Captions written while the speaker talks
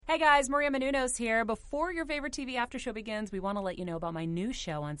Hey guys, Maria Menounos here. Before your favorite TV after show begins, we want to let you know about my new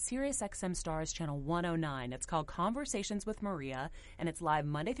show on SiriusXM Stars Channel 109. It's called Conversations with Maria, and it's live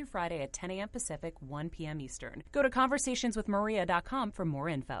Monday through Friday at 10 a.m. Pacific, 1 p.m. Eastern. Go to conversationswithmaria.com for more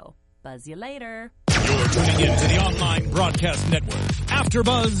info. Buzz you later. You're tuning in to the online broadcast network,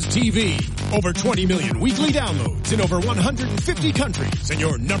 AfterBuzz TV. Over 20 million weekly downloads in over 150 countries, and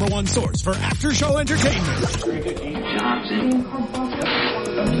your number one source for after-show entertainment.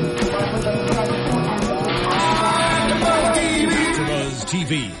 AfterBuzz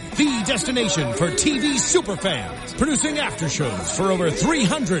TV, the destination for TV superfans, producing aftershows for over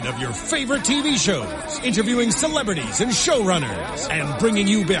 300 of your favorite TV shows, interviewing celebrities and showrunners, and bringing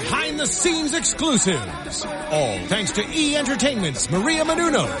you behind-the-scenes exclusives. All thanks to E! Entertainment's Maria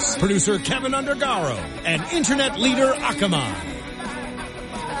Menounos, producer Kevin Undergaro, and internet leader Akamai.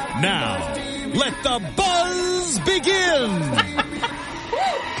 Now, let the buzz begin!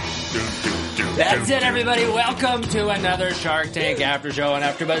 That's it, everybody. Welcome to another Shark Tank After Show on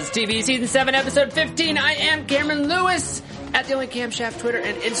AfterBuzz TV, Season 7, Episode 15. I am Cameron Lewis at the only Camshaft Twitter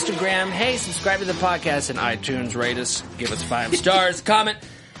and Instagram. Hey, subscribe to the podcast and iTunes. Rate us. Give us 5 stars. Comment.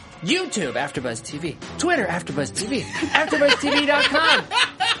 YouTube, AfterBuzz TV. Twitter, AfterBuzz TV. AfterBuzzTV.com.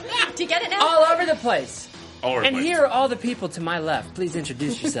 Do you get it now? All over the place. And here are all the people to my left. Please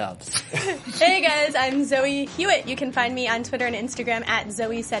introduce yourselves. Hey guys, I'm Zoe Hewitt. You can find me on Twitter and Instagram at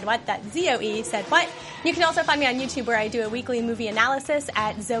Zoe Said What. That's ZOE Said What. You can also find me on YouTube where I do a weekly movie analysis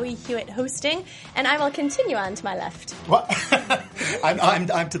at Zoe Hewitt Hosting. And I will continue on to my left. What?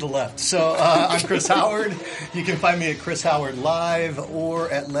 I'm to the left. So I'm Chris Howard. You can find me at Chris Howard Live or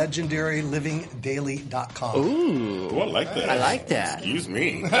at legendarylivingdaily.com. Ooh. I like that. I like that. Excuse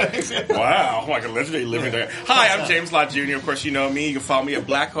me. Wow. Like a legendary living there. Hi, I'm James Lott Jr. Of course, you know me. You can follow me at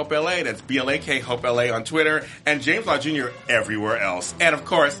Black Hope LA. That's BLAK Hope LA on Twitter. And James Lott Jr. everywhere else. And of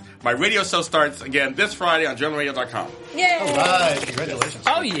course, my radio show starts again this Friday on GermanRadio.com. Yay! All right. Congratulations.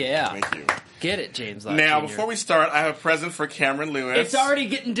 Oh, yeah. Thank you. Get it, James Lott Now, Jr. before we start, I have a present for Cameron Lewis. It's already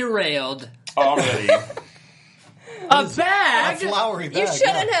getting derailed. Already. A bag? A flowery bag. You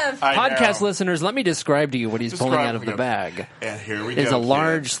shouldn't have. I Podcast know. listeners, let me describe to you what he's pulling out of the bag. And here we go. It's a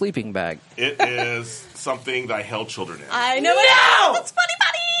large kids. sleeping bag. It is something that I held children in. I know it. No! It's Funny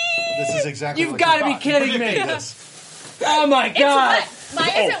Buddy! This is exactly You've what got to you be thought. kidding You me. predicted this. Oh, my It's God. wet. Mine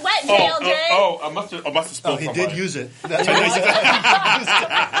isn't wet, JLJ. I must have spilled Oh, he somebody. did use it. That's what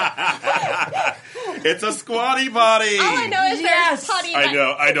It's a squatty potty. All I know is Yes. there's potty. I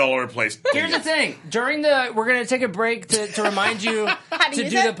know all over the place. Here's the thing. We're going to take a break to remind you How to to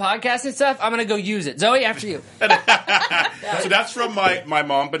use do it? the podcast and stuff. I'm going to go use it. Zoe, after you. So that's from my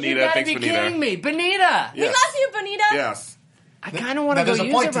mom, You Benita. got to Thanks, be Benita. kidding me. Benita. We love you, Bonita. Yes. I kind of want Now, to go there's a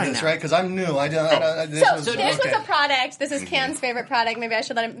use point it to right this, now. right? Because I'm new. So this was a product. This is Can's favorite product. Maybe I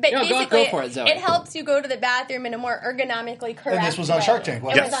should let him. But No, basically, go for it, Zoe. it helps you go to the bathroom in a more ergonomically correct And this was on way. Shark Tank, It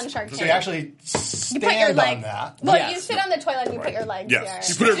wasn't was it? on Shark Tank. So you actually You stand put your on leg. that. Well, Yes. you sit on the toilet and you put your legs Yes. here.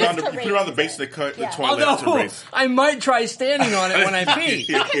 You put it around Just to the base of the Yeah. toilet to Although, raise. I might try standing on it when I pee.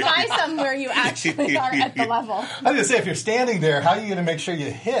 You can buy some where you actually are at the level. I was going to say, if you're standing there, how are you going to make sure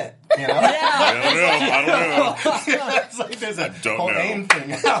you hit? You know? I don't know. It's like there's a don't whole know. aim thing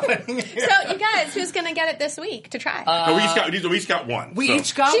happening here. So, you guys, who's going to get it this week to try? No, we each got one. We so.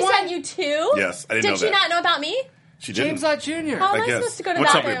 each got she one? sent you 2? Yes, I didn't Did know she that. not know about me? She didn't. James Lott Jr. How am I I guess. supposed to go to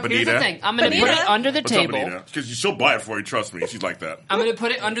What's the up, bathroom? Here's the Benita? thing. I'm going to put Benita? it under the What's up, table. Benita? Because she'll buy it for you. Trust me. She's like that. I'm going to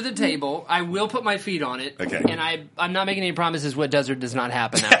put it under the table. I will put my feet on it. Okay. And I'm not making any promises what does or does not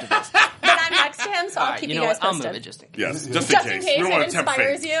happen after this. But I'm next to him, so All I'll right, keep you you know guys what? I'll posted. move it just in case. Yes, just Just in in case. case We don't it want to tempt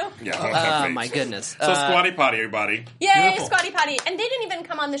inspires fate. you. Yeah, we don't want to tempt Oh, fate. my goodness. So Squatty Potty, everybody. Yay, Beautiful. Squatty Potty. And they didn't even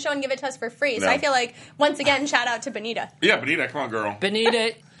come on the show and give it to us for free. So No. I feel like, once again, shout out to Benita. Yeah, Benita, come on, girl.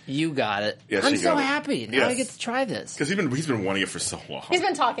 Benita, you got it. Yes, I'm she so got it. happy. Now I Yes. get to try this. Because he's been wanting it for so long. He's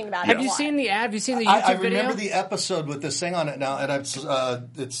been talking about it. Have a you lot. seen the ad? Have you seen the YouTube I video? remember the episode with this thing on it now, and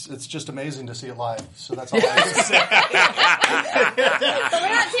it's just amazing to see it live. So that's all I have to say. But we're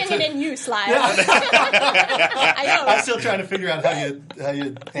not seeing it in use live. I know. I'm still trying to figure out how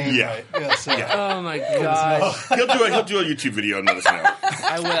you aim Yeah. right. Yeah, so. Oh my gosh. He'll do a YouTube video and let us know.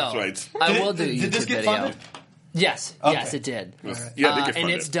 I will. Right. I will do a YouTube Did this get video. funded? Yes, Okay. yes, it did. Yeah, they get And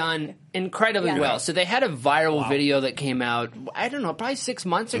funded. it's done incredibly Yeah. well. So they had a viral video that came out, I don't know, probably 6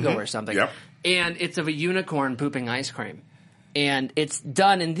 months ago or something. Yep. And it's of a unicorn pooping ice cream. And it's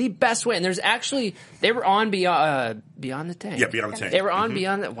done in the best way. And there's actually, they were on Beyond the Tank. Yeah, Beyond the Tank. They were on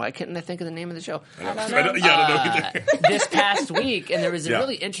Beyond the, why couldn't I think of the name of the show? I don't I know. don't know. This past week, and there was a Yeah.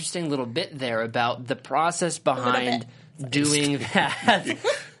 really interesting little bit there about the process behind doing that.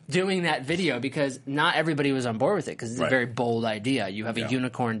 doing that video because not everybody was on board with it because it's a very bold idea. You have a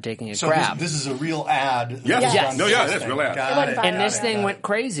unicorn taking a crab. This is a real ad. Yes. No, yeah, it is real ad. And this thing went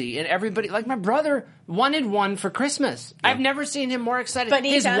crazy, and everybody, like my brother, wanted one for Christmas. I've never seen him more excited. But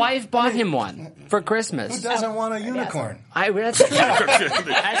his wife bought him one for Christmas. Who doesn't want a unicorn? That's true.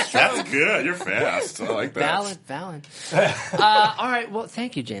 That's true. That's good. You're fast. I like that. Valid. All right. Well,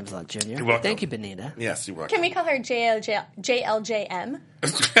 thank you, James Lott Jr. You're welcome. Thank you, Benita. Yes, you're welcome. Can we call her JLJM?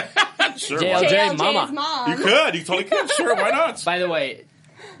 Sure. JLJ JLJ's Mama. mom. You could. You totally could. Sure. Why not? By the way,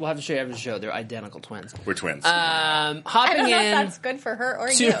 we'll have to show you after the show. They're identical twins. We're twins. I Hopping don't know if in that's good for her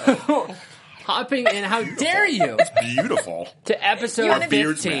or you. to hopping in. How dare you? Beautiful. To episode Our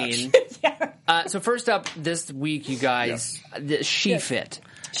beards 15. So first up this week, you guys, the SheFit.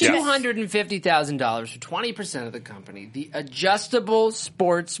 $250,000 for 20% of the company. The adjustable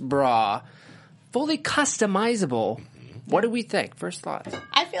sports bra, fully customizable. What do we think? First thoughts.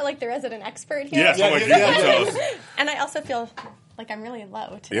 I feel like the resident expert here. Yes. I'm like, you can tell us. And I also feel like I'm really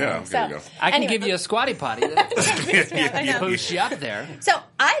low, too. Yeah, there you go. I can give you a squatty potty I know. to boost you up there. So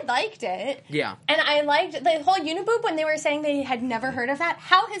I liked it. Yeah. And I liked the whole Uniboob when they were saying they had never heard of that.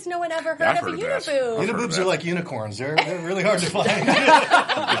 How has no one ever heard I've of a heard of that. Uniboob? Uniboobs are like unicorns. They're really hard to find.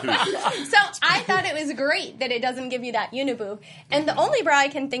 So I thought it was great that it doesn't give you that Uniboob. And the only bra I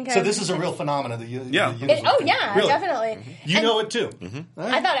can think of... So this is a real phenomenon. The Yeah. Uniboob. yeah, definitely. You know it too.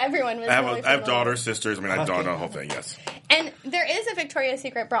 I thought everyone was I have, really I have familiar. daughters, sisters. I mean, I don't know the whole thing. Yes. And there is a Victoria's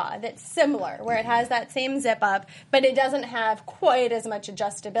Secret bra that's similar, where it has that same zip up, but it doesn't have quite as much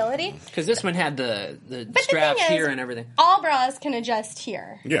adjustability. Because this one had the But straps the thing here is, and everything. all bras can adjust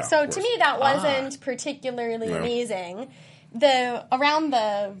here. Yeah, So of to course. me, that wasn't particularly amazing. Around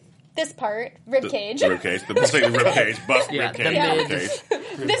this part, rib cage. The rib cage. We'll say the rib cage. Bust Yeah, rib cage. the Rib mid- cage.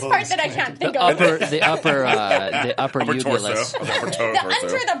 This part that I can't think of. The upper Upper uvulus. torso. Upper toe, The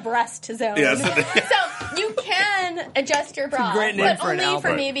torso. under the breast zone. Yes. So you can adjust your bra, great name but for an only for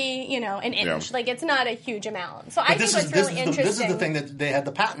album. maybe an inch. Yeah. Like it's not a huge amount. So I But think this what's is really interesting. this is the thing that they had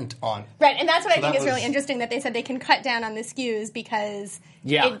the patent on. Right, and that's what I think that is really was- interesting that they said they can cut down on the SKUs because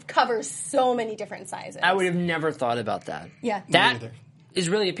Yeah. it covers so many different sizes. I would have never thought about that. Yeah. That either. is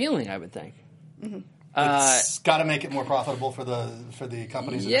really appealing, I would think. It's got to make it more profitable for the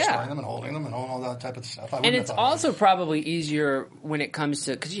companies that Yeah. are storing them and holding them and all that type of stuff. And it's also probably easier when it comes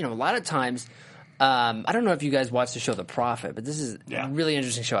to, because, a lot of times, I don't know if you guys watch the show The Profit, but this is a really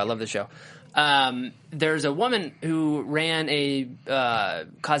interesting show. I love the show. There's a woman who ran a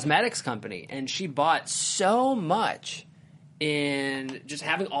cosmetics company, and she bought so much in just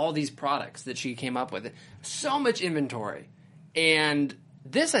having all these products that she came up with. So much inventory. And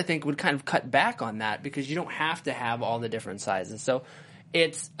this, I think, would kind of cut back on that because you don't have to have all the different sizes. So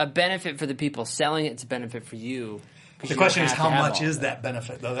it's a benefit for the people selling it. It's a benefit for you. the question is how much is that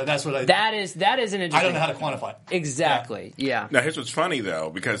benefit? Though that's what That is an interesting. I don't know how to quantify it. Exactly. Yeah. Now, here's what's funny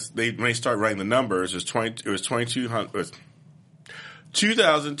though, because when they start writing the numbers, it was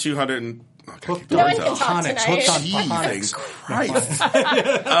 2,200. Hooked No on one can talk phonics. tonight. Hooked on Jesus phonics. Christ.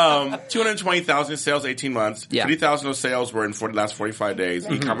 220,000 sales, 18 months. Yeah. 50,000 of sales were in the last 45 days.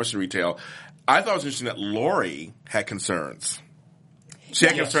 E-commerce and retail. I thought it was interesting that Lori had concerns. She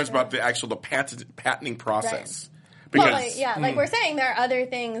had concerns about the patenting process. Because like we're saying, there are other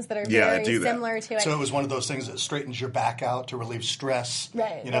things that are Yeah, very do that. similar to it. So it was one of those things that straightens your back out to relieve stress.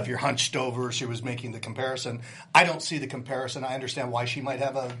 Right. If you're hunched over, she was making the comparison. I don't see the comparison. I understand why she might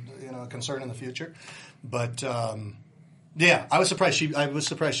have a concern in the future, but I was surprised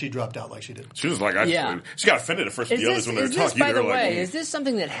she dropped out like she did. she was like, she got offended at first. Is The others when they were talking, by they the were like, way, is this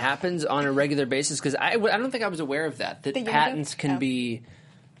something that happens on a regular basis? Because I don't think I was aware of that. That The Uniboob? patents can Oh. be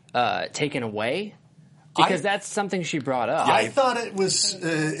taken away. Because that's something she brought up. I thought it was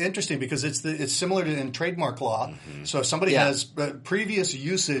interesting because it's similar to in trademark law. So if somebody has previous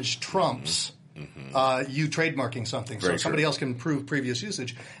usage trumps you trademarking something. So Very somebody true. else can prove previous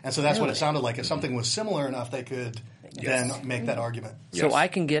usage. And so that's what it sounded like. If something was similar enough, they could then make that argument. So I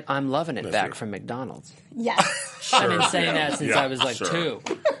can get I'm Loving It back true. from McDonald's. Yes. I've been saying that since Yeah, I was like sure. 2.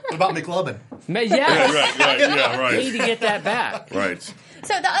 What about McLovin? Yeah. Need to get that back. Right.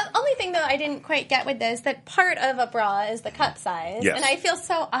 So the only thing, though, I didn't quite get with this, that part of a bra is the cup size. Yes. And I feel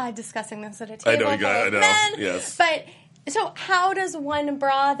so odd discussing this at a table I know, you got- full I of know, men. yes. But, so how does one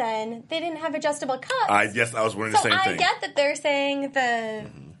bra then, they didn't have adjustable cups. I guess I was wondering the So same I thing. get that they're saying the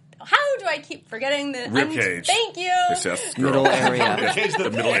how do I keep forgetting the Rib cage. Thank you. It's just Middle area. the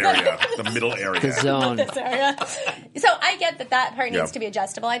middle area. The middle area. The zone. This area. So I get that part needs Yeah. to be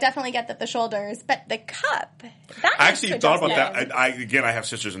adjustable. I definitely get that the shoulders, but the cup. That I needs actually to thought about adjust that. I have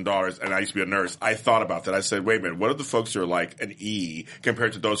sisters and daughters, and I used to be a nurse. I thought about that. I said, wait a minute, what are the folks who are like an E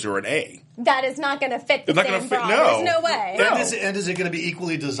compared to those who are an A? That is not going to fit the It's not same gonna fit- bra. no. There's no way. And is it going to be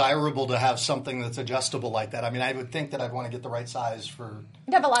equally desirable to have something that's adjustable like that? I mean, I would think that I'd want to get the right size for.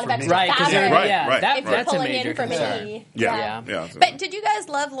 You have a lot of For extra me. Right, because fabric. Right, yeah, right, that, if you're that's a pulling major in from concern. an E. Yeah. But did you guys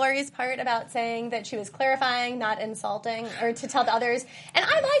love Lori's part about saying that she was clarifying, not insulting, or to tell the others? And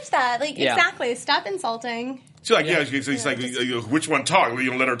I liked that. Like, Yeah. exactly. Stop insulting. She's like, she's like, which one talk?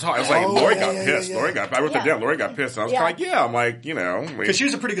 You let her talk. I was like, Lori got pissed. Lori got. I wrote that Yeah. down. Lori got pissed. And I was Yeah. kind of like, I'm like, Because she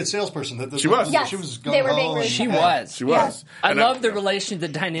was a pretty good salesperson. She was. Yes, She was they were being gung-ho rude. and- She Yeah. was. She was. I And love the relation, the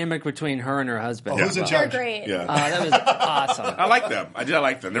dynamic between her and her husband. Oh, who's in They're charge? great. Yeah. That was awesome. I like them. I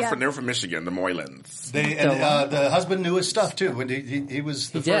like them. They're, Yeah. they're from Michigan, the Moylans. The husband knew his stuff too. When he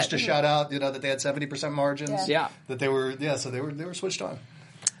was the He first did. to shout out, that they had 70% margins. Yeah. That they were. Yeah. So they were switched on.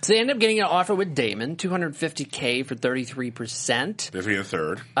 So they ended up getting an offer with Damon, $250K for 33%. They're being a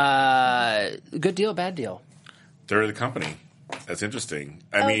third. Good deal, bad deal. Third of the company. That's interesting.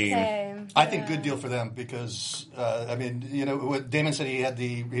 I mean, Okay. I think good deal for them because what Damon said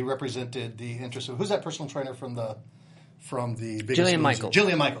he represented the interest of who's that personal trainer from the Biggest Jillian Loser? Michaels.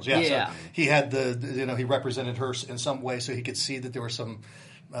 Jillian Michaels, yeah. Yeah. So he had he represented her in some way, so he could see that there were some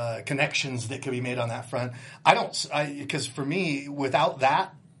connections that could be made on that front. Because for me, without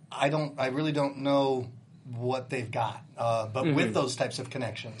that, I really don't know what they've got. But with those types of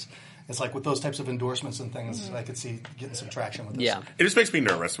connections, it's like with those types of endorsements and things, I could see getting some traction with this. Yeah. it just makes me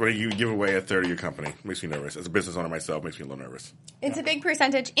nervous when you give away a third of your company. It makes me nervous. As a business owner myself, it makes me a little nervous. It's a big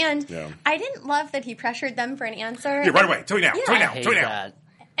percentage. And Yeah. I didn't love that he pressured them for an answer. Yeah, right away. Tell me now. Yeah. Tell me I now. hate Tell me now. that.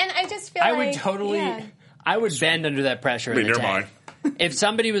 And I just feel I like... would totally, yeah. I would bend under that pressure. Wait, in the never tank. mind. If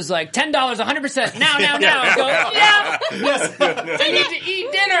somebody was like, $10, 100%, now, I'd go, yeah, yes, I need to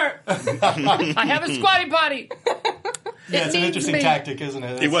eat dinner. I have a squatty potty. Yeah, it's an needs interesting me. tactic, isn't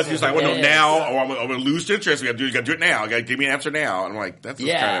it? He was just like, well, no, It is. now, or I'm going to lose interest. You got to do it now. Give me an answer now. And I'm like, that's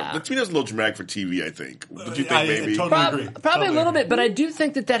Yeah. kind of, to me, that's a little dramatic for TV, I think. Did you think I maybe? totally agree. Probably Totally a little agree. bit, but I do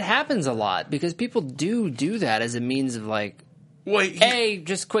think that happens a lot because people do that as a means of like, Well, A,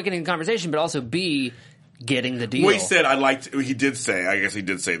 just quickening the conversation, but also B, getting the deal. Well, he said, he did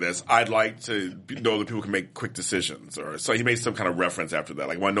say this, I'd like to know that people can make quick decisions. So he made some kind of reference after that.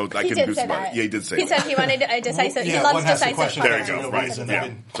 Like, well, no, I He can did do say somebody. that. Yeah, he did say He that. said he wanted a decisive... Yeah, he loves one has to decisive question There you questions. go. no Right. reason. Yeah. I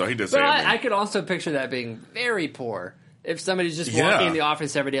mean, So he did say But it. I could also picture that being very poor. If somebody's just Yeah. walking in the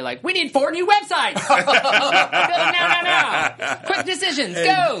office every day like, we need 4 new websites! now. Quick decisions,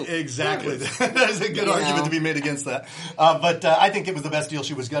 go! Exactly. There's a good argument to be made against that. But I think it was the best deal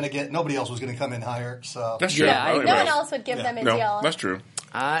she was going to get. Nobody else was going to come in higher. So That's true. Yeah, I don't agree. think No one that's- else would give them a No, deal. that's true.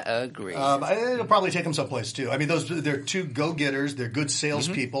 I agree. it'll probably take them someplace too. I mean, they're two go-getters. They're good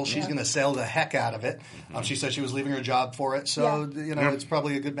salespeople. She's going to sell the heck out of it. She said she was leaving her job for it. So it's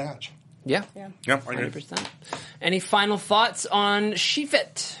probably a good match. yeah. Yeah, I agree. 100%. Any final thoughts on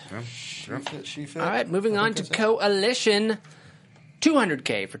SheFit? She fit. All right, moving on to Coalition.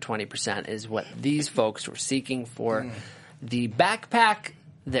 $200K for 20% is what these folks were seeking for the backpack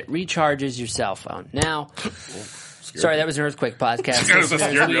that recharges your cell phone. Now, sorry, that was an earthquake podcast. That was so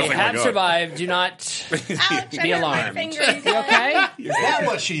scary. I was We like, oh my have God. survived. Do not Ouch, I be hurt my alarmed. fingers. You okay? Is that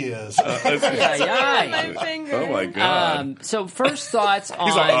what she is? Yeah, My fingers. Oh my God. So first thoughts on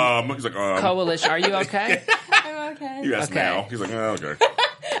He's like, Coalition. Are you okay? I'm okay. You asked Okay. now. He's like, oh, okay.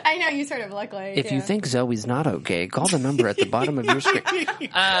 I know, you sort of look like... If you think Zoe's not okay, call the number at the bottom of your screen.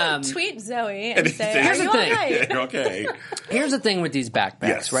 Tweet Zoe and say, Here's are the you thing. all right? You're okay. Here's the thing with these backpacks,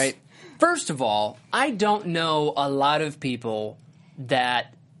 Yes. right? First of all, I don't know a lot of people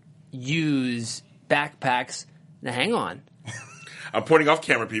that use backpacks. Now, hang on. I'm pointing off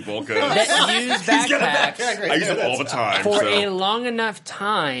camera, people, because That use backpacks I use them all the time. for so. a long enough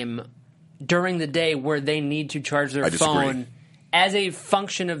time during the day where they need to charge their I disagree. phone as a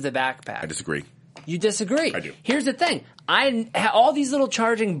function of the backpack. I disagree. You disagree. I do. Here's the thing. All these little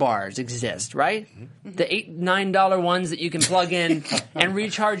charging bars exist, right? Mm-hmm. The $8, $9 ones that you can plug in and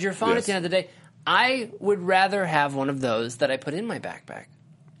recharge your phone at Yes. the end of the day. I would rather have one of those that I put in my backpack.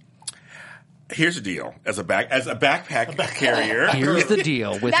 Here's the deal. As a backpack carrier, Here's the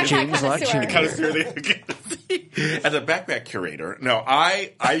deal with Backpack James Lott connoisseur. Jr. kind of seriously. As a backpack curator, no,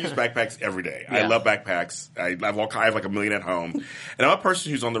 I use backpacks every day. I love backpacks. I have like a million at home. And I'm a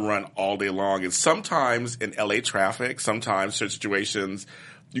person who's on the run all day long. And sometimes in LA traffic, sometimes certain situations,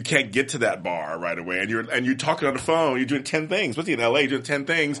 you can't get to that bar right away. And you're talking on the phone, you're doing 10 things. Especially in LA, you're doing 10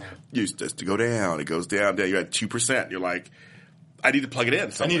 things. You just to go down. It goes down. You're at 2%. You're like, I need to plug it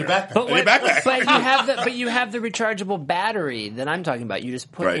in somewhere. I need a backpack. But I need a backpack. But you have the rechargeable battery that I'm talking about. You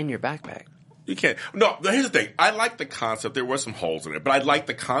just put in your backpack. You can't. No, here's the thing. I like the concept. There were some holes in it, but I like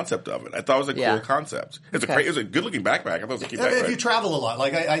the concept of it. I thought it was a cool concept. It's it was a good looking backpack. I thought it was a cute backpack. If you travel a lot,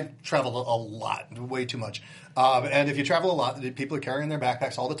 like I travel a lot, way too much. And if you travel a lot, people are carrying their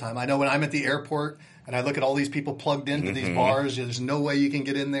backpacks all the time. I know when I'm at the airport and I look at all these people plugged into these bars, there's no way you can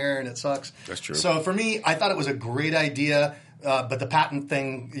get in there, and it sucks. That's true. So for me, I thought it was a great idea, but the patent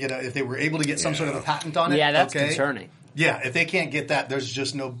thing, if they were able to get some sort of a patent on it, that's concerning. Yeah, if they can't get that, there's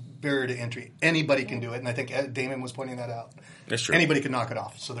just no barrier to entry. Anybody can do it, and I think Damon was pointing that out. That's true. Anybody can knock it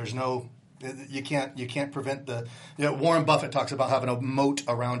off. So there's no, you can't prevent the. Warren Buffett talks about having a moat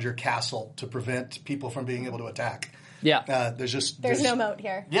around your castle to prevent people from being able to attack. Yeah, there's no moat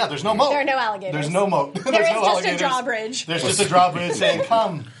here. Yeah, there's no moat. There are no alligators. There's no moat. There is just a drawbridge. There's just a drawbridge saying,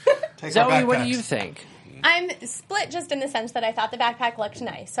 "Come, take our Zoe, what do backpacks." you think? I'm split just in the sense that I thought the backpack looked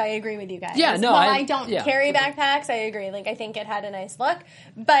nice, so I agree with you guys. Yeah, no, While I don't carry backpacks, I agree. Like, I think it had a nice look.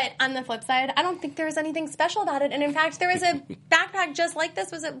 But on the flip side, I don't think there was anything special about it. And in fact, there was a backpack just like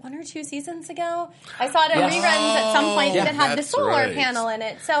this. Was it 1 or 2 seasons ago? I saw it in reruns at some point that had the solar panel in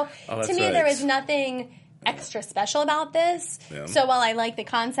it. So to me, there was nothing extra special about this. Yeah. So while I like the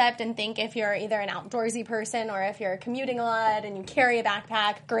concept and think if you're either an outdoorsy person or if you're commuting a lot and you carry a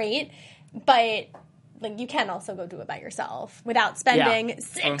backpack, great. But like, you can also go do it by yourself without spending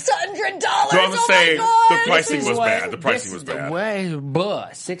 $600. I say the pricing was bad. The pricing was bad.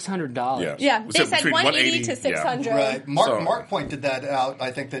 $600. Yeah, they said 180 to 600. Yeah. Right. Mark pointed that out. I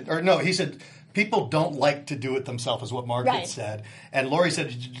think that, or no, he said people don't like to do it themselves, is what Mark had said. And Lori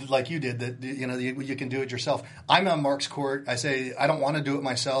said, like you did, that you can do it yourself. I'm on Mark's court. I say I don't want to do it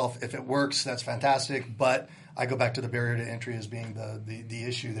myself. If it works, that's fantastic. But I go back to the barrier to entry as being the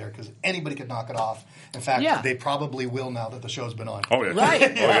issue there, because anybody could knock it off. In fact, they probably will now that the show's been on. Oh yeah, right.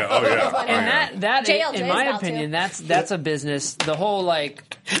 Oh yeah. And that in my opinion, that's a business. The whole like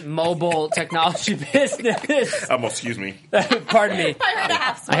mobile technology business. Excuse me. Pardon me.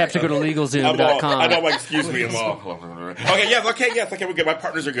 I have to go to LegalZoom.com. I know. Excuse me. Okay. Yes. Okay. We're good. My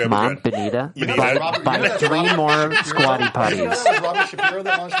partners are good. Mom, Benita, buy 3 more squatty potties. Was Robert Shapiro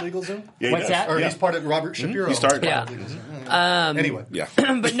that launched LegalZoom? Yeah, what's that? Or he's part of Robert Shapiro. He started. Yeah. Anyway. Yeah.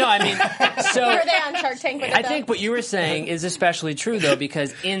 But no, I mean, so were they on Shark Tank with I think what you were saying is especially true though,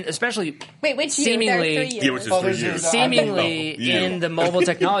 because especially which seemingly, year? Which is 3 years. Seemingly in the mobile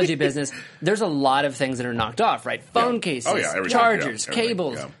technology business, there's a lot of things that are knocked off, right? Phone cases, chargers,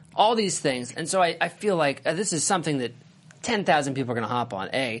 cables, all these things. And so I feel like this is something that 10,000 people are going to hop on,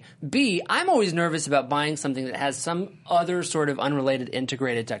 A. B, I'm always nervous about buying something that has some other sort of unrelated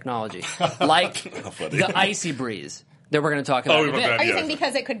integrated technology, like the Icy Breeze that we're going to talk about in a bit. Are you saying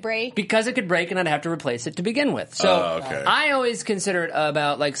because it could break? Because it could break and I'd have to replace it to begin with. So I always consider it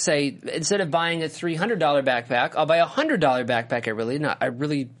about, like, say, instead of buying a $300 backpack, I'll buy a $100 backpack I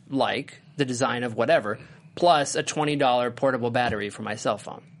really like, the design of whatever, plus a $20 portable battery for my cell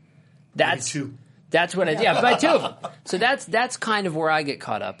phone. That's what buy 2 of them. So that's kind of where I get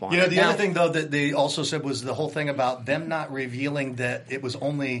caught up on. The other thing, though, that they also said was the whole thing about them not revealing that it was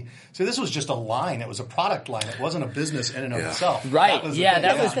only. So this was just a line. It was a product line. It wasn't a business in and of itself. Right.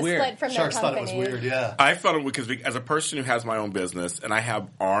 That was weird. Sharks thought it was weird, yeah. I felt it because as a person who has my own business and I have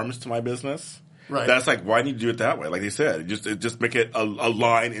arms to my business. Right. That's like, why do you do it that way? Like they said, just make it a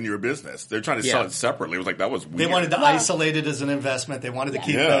line in your business. They're trying to sell it separately. It was like, that was weird. They wanted to isolate it as an investment. They wanted to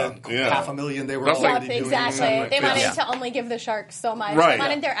keep the $500,000 they were already doing. Exactly. They wanted to only give the sharks so much. Right. They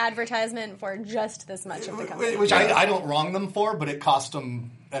wanted their advertisement for just this much of the company. Which I don't wrong them for, but it cost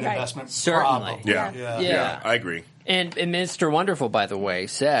them an investment. Certainly. Yeah, I agree. And Mr. Wonderful, by the way,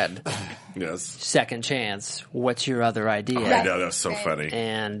 said, yes, second chance, what's your other idea? I know, that's so funny.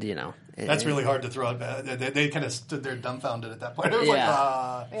 And, that's really hard to throw out. They kind of stood there dumbfounded at that point. It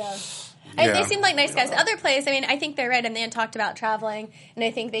was They seemed like nice guys. The other place, I mean, I think they're right, and they had talked about traveling, and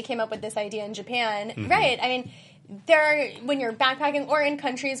I think they came up with this idea in Japan. Mm-hmm. Right. I mean, when you're backpacking or in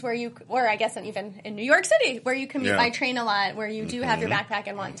countries where or I guess even in New York City, where you commute by train a lot, where you do have your backpack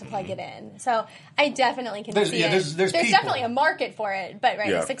and want to plug it in. So I definitely can see it. There's definitely a market for it, but a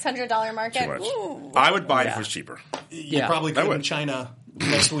 $600 market, ooh. I would buy it if it was cheaper. You probably could in China.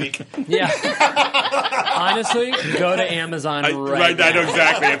 next week. Yeah. Honestly, go to Amazon right now. I know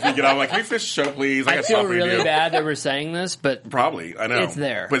exactly. After you get on, I'm like, can we finish the show, please? I got feel stuff for you to really do. bad that we're saying this, but Probably, I know. It's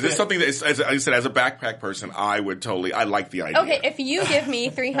there. But it's something that, as I said, as a backpack person, I like the idea. Okay, if you give me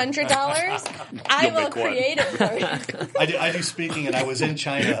 $300, I You'll will make one. create it for you. I do speaking, and I was in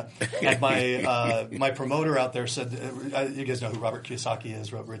China, and my promoter out there said, you guys know who Robert Kiyosaki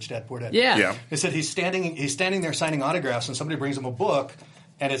is, wrote Rich Dad Poor Dad. Yeah. They said he's standing there signing autographs, and somebody brings him a book,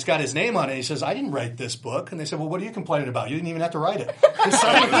 and it's got his name on it. He says, I didn't write this book. And they said, well, what are you complaining about? You didn't even have to write it. That's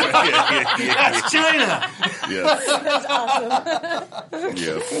China. Yes.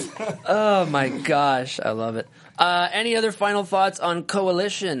 Yes. oh my gosh, I love it. Any other final thoughts on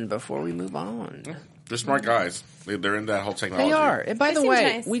Coalition before we move on? They're smart guys. They're in that whole technology. They are. And by They the seem way,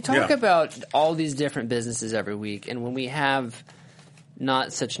 nice. we talk Yeah. about all these different businesses every week, and when we have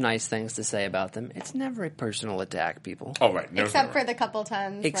not such nice things to say about them, it's never a personal attack, people. Oh, right. No, Except for the couple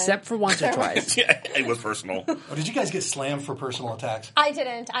times. Except for once or twice. Yeah, it was personal. Oh, did you guys get slammed for personal attacks? I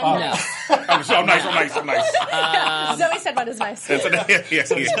didn't. I'm No. nice. I'm nice. Zoe said what is nice. Yeah.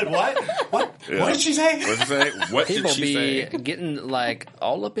 I said, what? What? Yeah. What did she say? What did she say? What People did she be say? getting like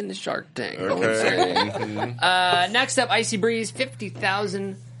all up in the Shark Tank. Okay. Next up, Icy Breeze,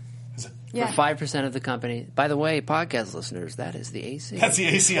 50,000 Yeah. for 5% of the company. By the way, podcast listeners, that is the AC. That's the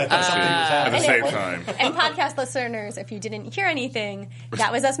AC I thought somebody was At having. the same time. And podcast listeners, if you didn't hear anything,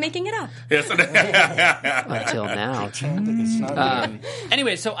 that was us making it up. Yes. Until now. It's not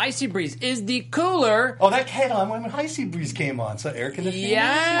Anyway, so Icy Breeze is the cooler. oh, that came on when Icy Breeze came on. So air conditioning.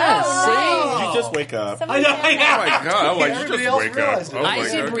 Yes, Oh, You just wake up. Somebody I know, said I that. Oh my god! I'm like, you Everybody just else wake up. realized it. Oh my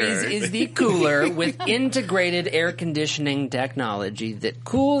Icy God, Breeze okay. is the cooler with integrated air conditioning technology that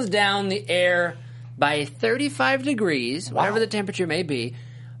cools down the air by 35 degrees, whatever the temperature may be,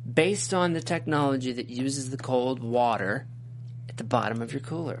 based on the technology that uses the cold water at the bottom of your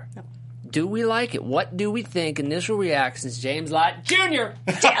cooler. Do we like it? What do we think? Initial reactions, James Lott Jr.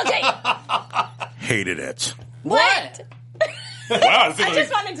 JLJ. hated it. What? Wow, I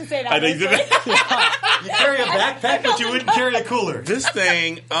just wanted to say that. I know you did You carry a backpack, but you wouldn't carry a cooler. This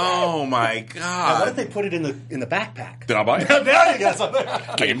thing, oh my Why don't god! they put it in the backpack? Then I'll buy it. Now you got something.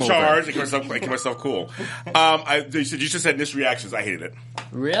 I get charged. I keep myself cool. You just said initial reactions. I hated it.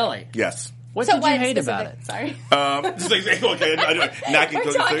 Really? Yes. What So did you what hate specific- about it? Sorry. Just like, okay, I know. Knocking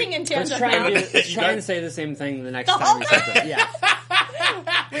We're talking in tangent right now. Let's try and say the same thing the next time we say that. Yeah.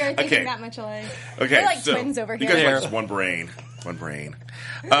 We are thinking Okay. that much alike. Okay, We're like so twins over you here. guys like just one brain.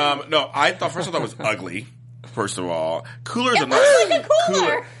 No, I thought first I thought it was ugly. First of all, coolers It are not. looks like a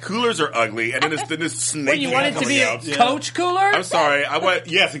cooler. Coolers are ugly, and then this snake. What, you want it to be a Coach cooler? I'm sorry. I want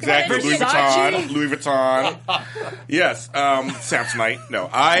yes, exactly. Louis Versace? Vuitton. Louis Vuitton. Yes. Samsonite. No.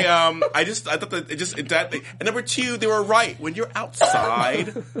 I thought that and number two, they were right. When you're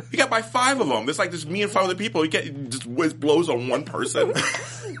outside, you got by 5 of them. It's like there's me and 5 other people. You get just whiz blows on one person.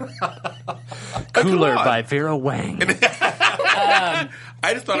 Cooler on. by Vera Wang.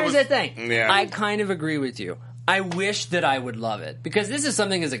 I just thought Here's it was the thing. Yeah. I kind of agree with you. I wish that I would love it. Because this is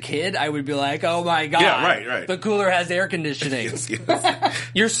something as a kid, I would be like, oh my God. Yeah, right. The cooler has air conditioning. Yes.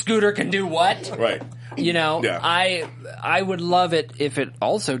 Your scooter can do what? Right. You know, Yeah. I would love it if it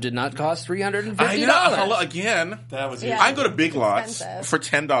also did not cost $350. I know. Hello, again. That was Yeah. I go to Big Lots expensive. for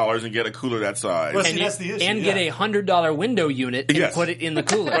 $10 and get a cooler that size. Well, And, see, that's the issue. and get a $100 window unit and Yes. put it in the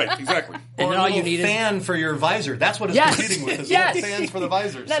cooler. Right, exactly. And Or then a all you little need is fan for your visor. That's what it's Yes. competing with. Is Yes. little fans for the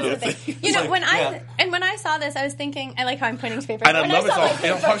visors. That's So the thing. it's You know, like, when yeah. when I saw this, I was thinking, I like how I'm pointing to paper. And I when love saw it's my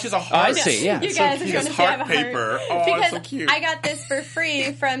all. paper- She's a I heart. see, yeah. You It's guys, so if cute. you want It's to see, I have heart a heart. paper. Oh, because it's so cute. I got this for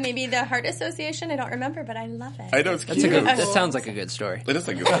free from maybe the Heart Association. I don't remember, but I love it. I know it's That's cute. a good. Okay. That sounds like a good story. It is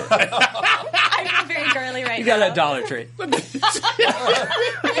a good story. I'm being very girly right You now. got a Dollar Tree. So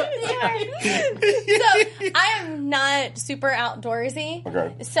I am not super outdoorsy.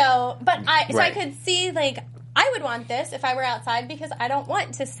 Okay. So I Right. could see like I would want this if I were outside because I don't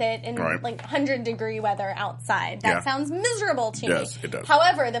want to sit in Right. like 100-degree weather outside. That Yeah. sounds miserable to me. Yes, it does.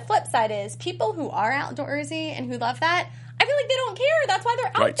 However, the flip side is people who are outdoorsy and who love that, I feel like they don't care. That's why they're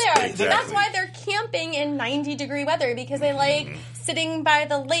out Right, there. exactly. That's why they're camping in 90-degree weather because they like sitting by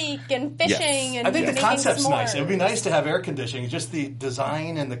the lake and fishing and I think the making concept's s'mores. nice. It would be nice to have air conditioning. Just the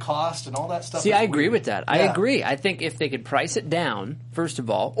design and the cost and all that stuff. See, is I agree weird. with that. I Yeah. agree. I think if they could price it down, first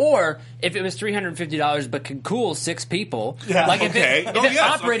of all, or if it was $350 but could cool 6 people, Yeah. like if Okay. it, Oh, if it yes,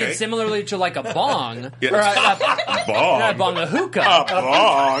 operated okay. similarly to like a bong, Yeah. or not a Bong. bong, a hookah. A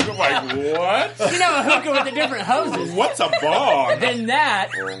bong. I'm like, what? You know, a hookah with the different hoses. What's a bong? Then that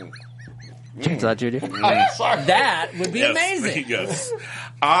James Lott Jr. Sorry. That would be Yes, amazing. Yes.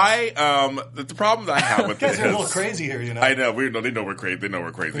 the problem that I have with You this guys are a little crazy here, you know. I know. They know we're crazy. They know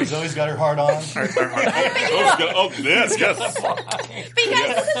we're crazy. Zoe's got her heart on. Yes. But you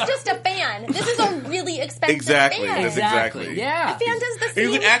guys, this is just a fan. This is a really expensive Exactly. fan. That's exactly. Yeah. The fan does the same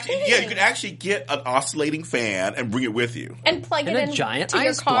You can actually, thing. you can actually get an oscillating fan and bring it with you. And plug And it a in giant to your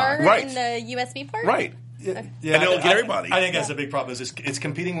ice car block. Right. in the USB port. Right. Yeah, And it'll get everybody. I think that's the big problem. Is it's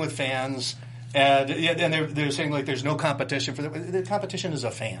competing with fans, and they're saying like there's no competition for the competition is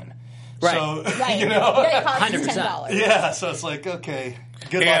a fan. Right. So Right. you know. But it costs 100%. $10. Yeah. So it's like okay,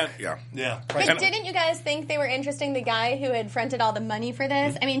 good luck. Yeah. Yeah. But Right. didn't you guys think they were interesting, the guy who had fronted all the money for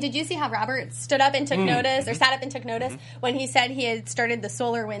this? I mean, did you see how Robert stood up and took notice, or sat up and took notice, when he said he had started the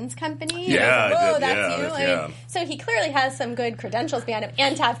Solar Winds Company? And Yeah, I was like, I whoa, did. that's Yeah, you? I yeah. mean, so he clearly has some good credentials behind him,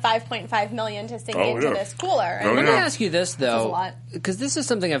 and to have $5.5 million to sink Oh, into yeah. this cooler. Oh, Let yeah. me ask you this, a though, lot. because this is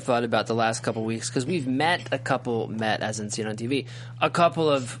something I've thought about the last couple weeks, because we've met as in seen on TV, a couple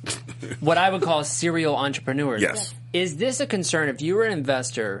of what I would call serial entrepreneurs. Yes. Is this a concern? If you were an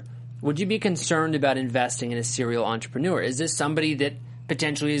investor, would you be concerned about investing in a serial entrepreneur? Is this somebody that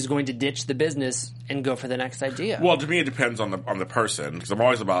potentially is going to ditch the business and go for the next idea? Well, to me, it depends on the person, because I'm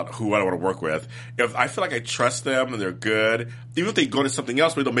always about who I want to work with. If I feel like I trust them and they're good, even if they go to something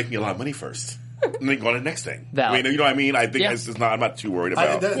else, maybe they'll make me a lot of money first. And then go on to the next thing. Valid. I mean, you know what I mean? I think Yeah. it's not. I'm not too worried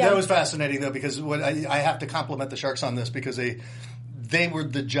about. That was fascinating though, because what I have to compliment the Sharks on this, because they were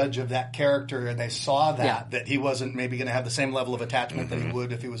the judge of that character, and they saw that he wasn't maybe going to have the same level of attachment that he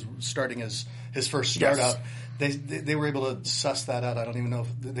would if he was starting his first startup. They were able to suss that out. I don't even know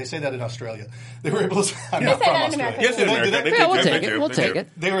if they say that in Australia. They were able to. I'm not say from that in Australia. America. Yes, in They do America. that? They Yeah, we'll do. take They it. do. We'll They take do. it.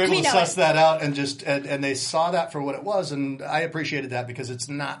 They were able We to know suss it. that out and they saw that for what it was, and I appreciated that because it's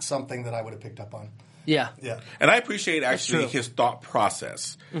not something that I would have picked up on. Yeah. Yeah. And I appreciate actually true. his thought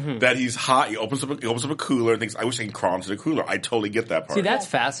process. That he's hot. He opens up a cooler and thinks, "I wish I could crawl into the cooler." I totally get that part. See, that's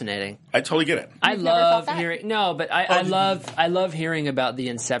fascinating. I totally get it. I never love felt that? hearing. No, but I love hearing about the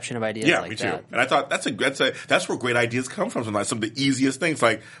inception of ideas Yeah, like me too. that. And I thought that's where great ideas come from. Sometimes some of the easiest things,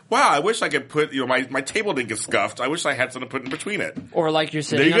 like, wow, I wish I could put my table didn't get scuffed. I wish I had something to put in between it. Or like you're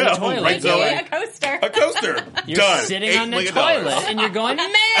There sitting you on the go. toilet. Right, you're Zoe? like, A coaster. A coaster. You're Done. sitting $8 on the million. toilet and you're going,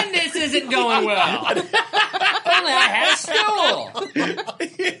 man, this isn't going well. Only I had a stool.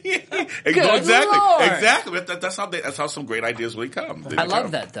 Exactly. Lord. Exactly. That's how some great ideas really come. I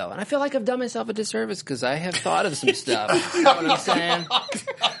love that though, and I feel like I've done myself a disservice because I have thought of some stuff. You know what I'm saying?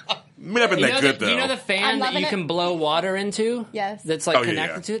 May not have been that good though. You know the fan I'm that loving you it. can blow water into? Yes. That's like Oh, yeah,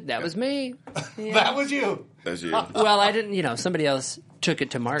 connected yeah. to it? That was me. That was you. That's you. Well, I didn't, somebody else took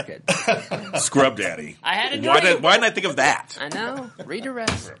it to market. Scrub daddy. I had to do Why it. didn't I think of that? I know.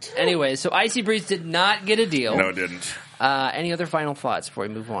 Redirect. Anyway, so Icy Breeze did not get a deal. No, it didn't. Any other final thoughts before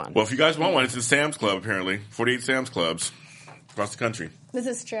we move on? Well, if you guys want one, it's in Sam's Club, apparently. 48 Sam's Clubs across the country. This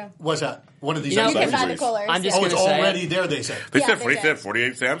is true. What's that? One of these. You know, You can buy the Breeze. coolers. I'm just Oh, going it's to say already it. there. They say. They Yeah, said they did.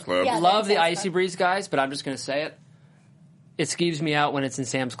 48 Sam's Club. Yeah. Love the Sam's Icy Club. Breeze guys, but I'm just going to say it. It skeeves me out when it's in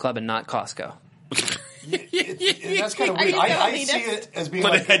Sam's Club and not Costco. That's kind of Are weird. you I elitist? see it as being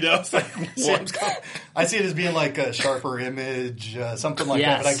But like I know. It's like, Sam's Club. I see it as being like a sharper image, something like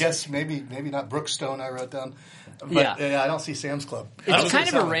Yes. that. But I guess maybe not Brookstone. I wrote down. But Yeah. I don't see Sam's Club. It's kind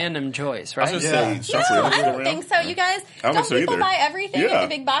of a random choice, I right? was Yeah. going to say, No, Sharper I Image don't around. think so. You guys, I don't don't think so people either. buy everything Yeah. at the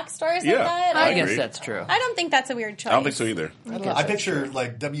big box stores Yeah. like that? I I guess agree. that's true. I don't think that's a weird choice. I don't think so either. I picture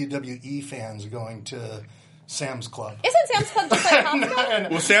like WWE fans going to Sam's Club. Isn't Sam's Club just like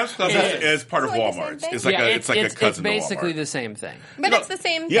Costco? Well, Sam's Club is part of It's like the same Walmart's. thing. It's like it's like a cousin It's basically to Walmart. the same thing. But it's the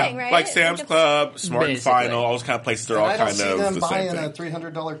same Yeah, thing, right? like Sam's it's- Club, Smart and Basically. Final, all those kind of places. They're all I don't kind see of them the same buying thing. a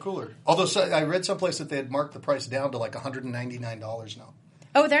 $300 cooler. Although I read someplace that they had marked the price down to like $199 now.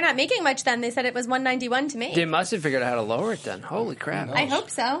 Oh, they're not making much then. They said it was $191 to me. They must have figured out how to lower it then. Holy crap. I hope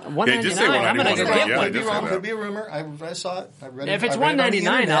so. Yeah, just say $199. I'm going to $199. go Yeah, get they one. just say that. Could be a rumor. I saw it. I read it. If it's I read it on the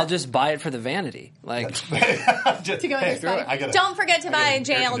 $199, internet. I'll just buy it for the vanity. Like, To go in your spot. I gotta- Don't forget to buy get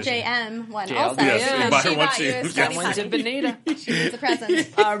an air JLJM one JLJM. also. Yes, because buy she her one bought you too. a That study one's a sign. Benita. She needs a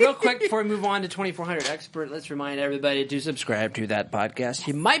present. Real quick before we move on to 2400 Expert, let's remind everybody to subscribe to that podcast.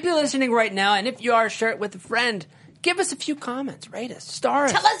 You might be listening right now, and if you are, share it with a friend. Give us a few comments, rate us, star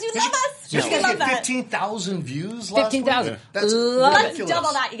us. Tell us you love us. Did you We guys love get that. 15,000 views last 15,000. week? That's Love Let's ridiculous.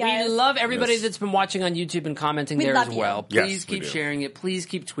 double that, you guys. We love everybody Yes. that's been watching on YouTube and commenting We there love as you. well. Yes, Please we keep do. sharing it. Please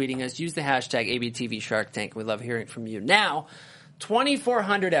keep tweeting us. Use the hashtag ABTV Shark Tank. We love hearing from you. Now,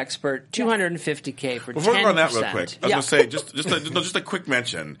 2400 expert, 250K for 10%. Before we go on that real quick, I was going to say, just a quick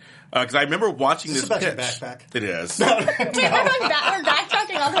mention, because I remember watching this about pitch. your backpack? It is. Wait, we're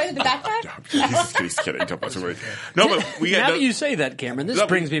backtracking all the way to the backpack? He's kidding. Don't mess with me. No, but we Now that you say that, Cameron, this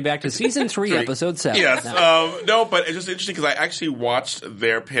brings me back to season 3, episode 7. Yes. No. No, but it's just interesting because I actually watched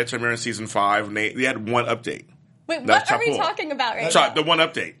their pitch. I remember in season 5, and they had one update. Wait, That's what are we Chapul. talking about right Sorry, now? the one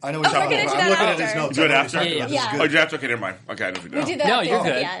update. I know what we're you're gonna talking do about. I'm that looking at his after. notes. Do it I know what he's after? talking about. This is Yeah. good. Oh, you have to? Okay, never mind. Okay, I don't know if you We do know. that No, at you're the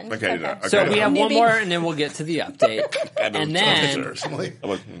good. end. Okay, do that. Okay. So we have one Newbie. more, and then we'll get to the update. and then Personally.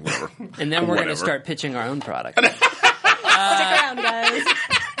 Whatever. we're going Whatever. to start pitching our own product. Stick around, guys.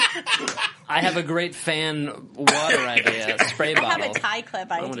 I have a great fan water idea, spray I bottle. have a tie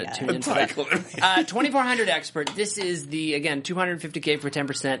clip I want to idea. tune into that. 2400 expert. This is the, again, 250K for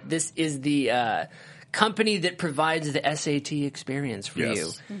 10%. This is the company that provides the SAT experience for Yes. you.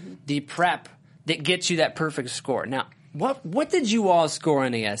 Mm-hmm. The prep that gets you that perfect score. Now, what did you all score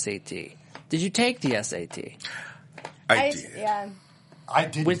on the SAT? Did you take the SAT? I did. Yeah. I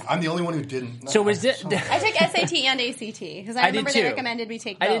didn't. I'm the only one who didn't. So was it... I took SAT and ACT because I I remember did they too. recommended we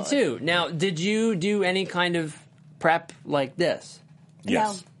take I both. did too. Now, did you do any kind of prep like this?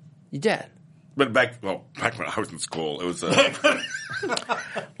 Yes. You did. But back when I was in school, it was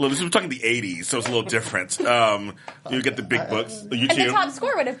well, this was talking the 80s, so it's a little different. You get the big books. You And too? the top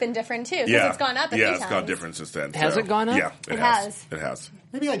score would have been different too because Yeah. it's gone up a few Yeah, times. it's gone different since then. Has it gone up? Yeah, It has. It has.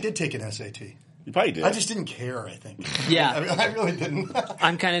 Maybe I did take an SAT. You probably did. I just didn't care, I think. Yeah. I really didn't.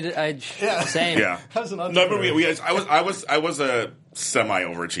 I'm kind of same. Yeah. I was an No, entrepreneur. but I was a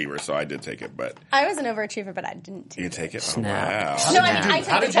semi-overachiever, so I did take it, but I was an overachiever, but I didn't you take didn't take it? Snap. Oh, wow. No, I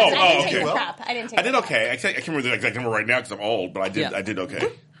How took the did test. you- I didn't oh, take okay. the prep. I didn't take I did the okay. I can't remember the exact number right now because I'm old, but I did. Yeah. I did okay.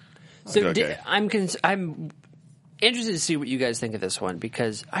 So Okay. I'm interested to see what you guys think of this one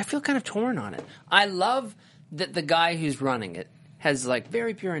because I feel kind of torn on it. I love that the guy who's running it has like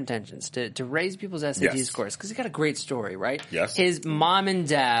very pure intentions to raise people's SAT Yes. scores because he got a great story, right? Yes. His mom and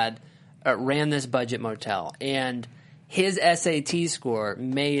dad ran this budget motel and his SAT score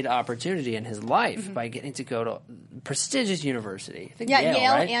made opportunity in his life by getting to go to prestigious university. I think Yeah, Yale,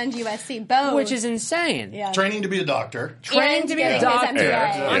 Yale right? and USC both. Which is insane. yeah. Training to be a doctor. Trained And to be a getting his doctor, MBA.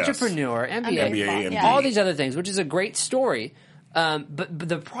 Yes. entrepreneur, MBA, MBA, MD. Yeah. all these other things, which is a great story. But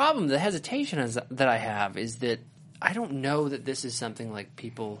the problem, the hesitation that I have is that I don't know that this is something like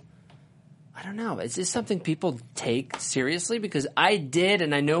people. I don't know. Is this something people take seriously? Because I did,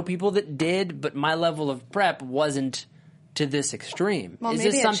 and I know people that did, but my level of prep wasn't to this extreme. Well, is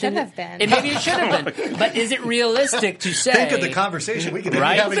maybe this it something should have been. Maybe it should have been. But is it realistic to say? Think of the conversation we could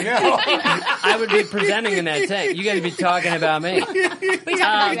Right? be having now. I would be presenting in that tank. You got to be talking about me. We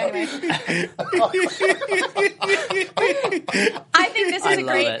talk about it anyway. I think this is I a love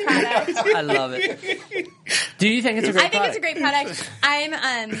great it. product. I love it. Do you think it's a great I think it's a product? great product.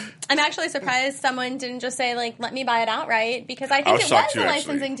 I'm actually surprised someone didn't just say like, let me buy it outright because I think was it shocked was too, a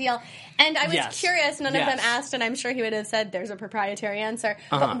actually. licensing deal. And I was Yes. curious. None of Yes. them asked, and I'm sure he would have said there's a proprietary answer.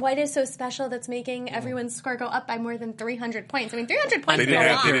 Uh-huh. But what is so special that's making everyone's score go up by more than 300 points? I mean, 300 points They is didn't a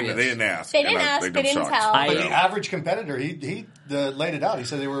ask. lot. They didn't ask. They didn't And ask, I'm they didn't shocked. tell. But I- the average competitor, he laid it out. He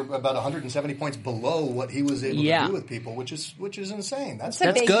said they were about 170 points below what he was able Yeah. to do with people, which is insane. It's a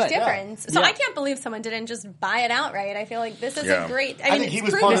That's big good. difference. So Yeah. I can't believe someone didn't just buy it outright. I feel like this is Yeah. a great. I think he it's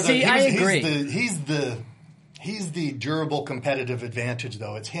was proven. part of the. See, I agree. He's the durable competitive advantage,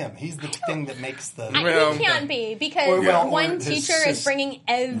 though. It's him. He's the thing that makes the. Well, He can't be because Or, well, one or his teacher is sys- bringing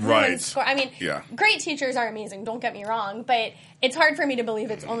everyone's Right. score. I mean, Yeah. great teachers are amazing. Don't get me wrong, but it's hard for me to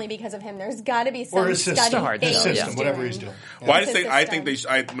believe it's only because of him. There's got to be some Or his system. study Hard thing to His know, he's system, whatever he's doing. Yeah. Well, I It's just a think I think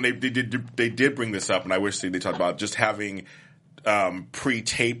system. when they did bring this up, and I wish they talked about just having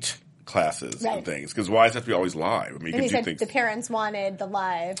pre-taped classes Right. and things. Because why does it have to be always live? I mean, you And can he do said things. the parents wanted the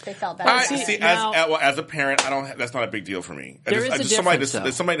live. They felt that. I was see. now- As a parent, I don't. That's not a big deal for me. There is a difference, though.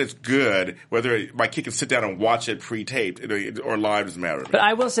 somebody that's good. Whether my kid can sit down and watch it pre-taped or live doesn't matter. To me. But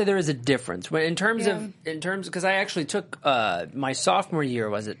I will say there is a difference when in terms because I actually took my sophomore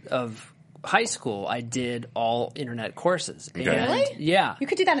year of high school. I did all internet courses. Okay. And- Really? Yeah. You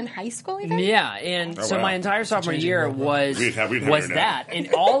could do that in high school, even. Yeah, and Oh, so wow. my entire sophomore changing year world. was We didn't have internet. that,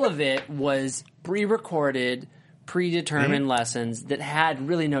 and all of it was pre-recorded, predetermined lessons that had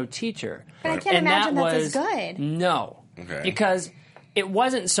really no teacher. But I can't And imagine that that's was as good. No, Okay. because it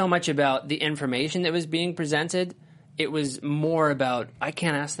wasn't so much about the information that was being presented. It was more about I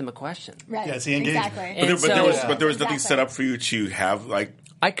can't ask them a question. Right. Yeah, it's the engagement. Exactly. And But there was nothing Exactly. set up for you to have like.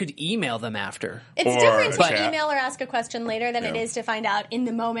 I could email them after. It's Or different to chat. email or ask a question later than it Yeah. is to find out in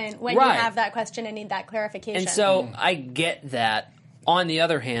the moment when Right. you have that question and need that clarification. And so I get that. On the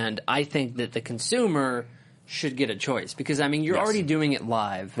other hand, I think that the consumer should get a choice because you're already doing it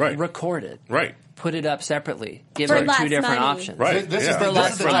live, Right. record it, Right. put it up separately, give For her less two different money. options. Right. This Yeah. is the, For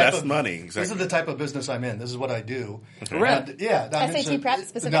this is the type less of, money. This Exactly. is the type of business I'm in. This is what I do. Right. And, yeah. SAT prep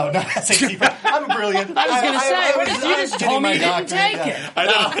specifically? No, not SAT prep. I'm brilliant. I was going to say, I was you just getting told me my you didn't doctorate, take yeah.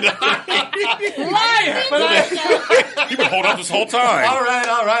 it. Liar! You've been holding up this whole time. All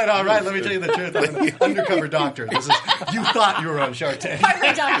right. Let me tell you the truth. I'm an undercover doctor. You thought you were on Shark Tank.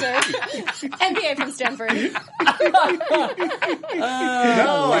 Harvard doctor, MBA from Stanford. No,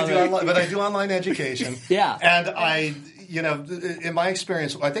 I do online, but I do online education. Yeah. And in my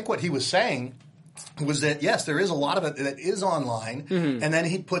experience, I think what he was saying was that, yes, there is a lot of it that is online, and then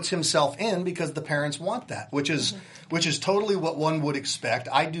he puts himself in because the parents want that, which is totally what one would expect.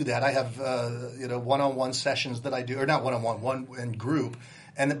 I do that. I have one-on-one sessions that I do, or not one-on-one, one in group.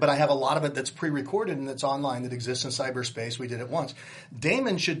 But I have a lot of it that's pre-recorded and that's online that exists in cyberspace. We did it once.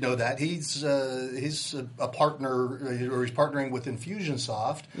 Damon should know that. He's a partner, or he's partnering with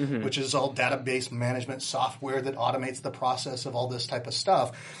Infusionsoft, which is all database management software that automates the process of all this type of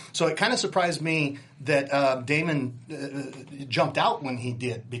stuff. So it kind of surprised me that Damon jumped out when he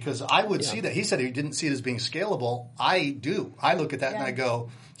did, because I would see that. He said he didn't see it as being scalable. I do. I look at that and I go,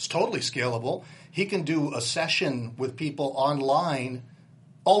 it's totally scalable. He can do a session with people online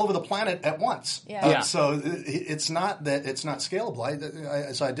all over the planet at once. So it's not that it's not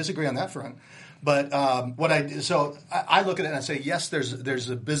scalable. So I disagree on that front. But I look at it and I say, yes, there's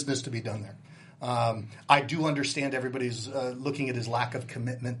a business to be done there. I do understand everybody's looking at his lack of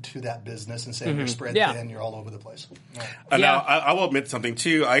commitment to that business and saying you're spread thin, you're all over the place. Now, I will admit something,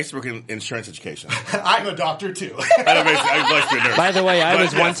 too. I used to work in insurance education. I'm a doctor, too. By the way, I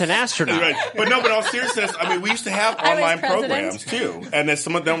was once an astronaut. Right. But in all seriousness, we used to have online programs, too. And then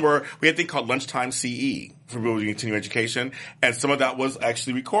some of them we had a thing called Lunchtime CE for people doing continuing education. And some of that was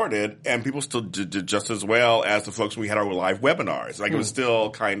actually recorded, and people still did just as well as the folks when we had our live webinars. It was still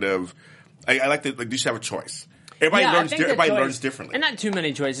kind of... I like that. You should have a choice. Everybody learns differently, and not too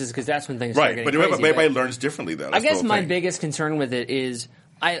many choices because that's when things start getting crazy. But everybody learns differently, though. That's I guess my biggest concern with it is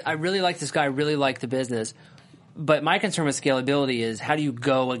I really like this guy. I really like the business, but my concern with scalability is how do you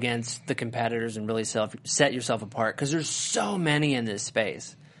go against the competitors and really set yourself apart? Because there's so many in this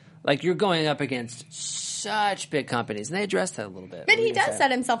space. Like you're going up against such big companies, and they address that a little bit. But he does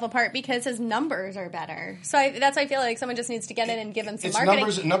set himself apart because his numbers are better. So that's why I feel like someone just needs to get in and give him some marketing.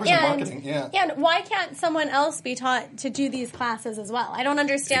 Numbers and marketing, yeah. And why can't someone else be taught to do these classes as well? I don't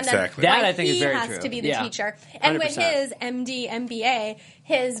understand that. That I think is very true. He has to be the teacher. And 100%. with his MD, MBA,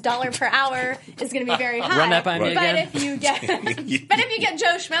 his dollar per hour is going to be very high. Run that by me again. If you get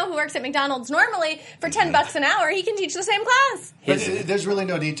Joe Schmo, who works at McDonald's normally for $10 an hour, he can teach the same class. But there's really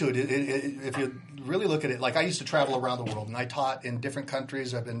no need to it. If you really look at it, like I used to travel around the world, and I taught in different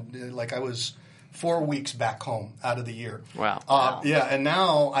countries. I was 4 weeks back home out of the year. Wow. Yeah, and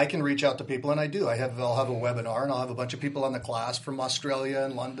now I can reach out to people, and I do. I'll have a webinar, and I'll have a bunch of people on the class from Australia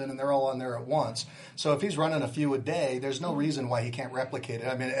and London, and they're all on there at once. So if he's running a few a day, there's no reason why he can't replicate it.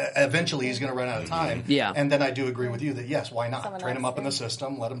 I mean, eventually he's going to run out of time. Yeah. And then I do agree with you that, yes, why not? Train him up in the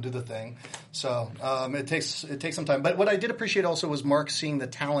system, let him do the thing. So it takes some time. But what I did appreciate also was Mark seeing the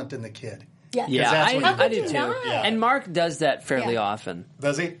talent in the kid. Yeah, I do too. Yeah. And Mark does that fairly often.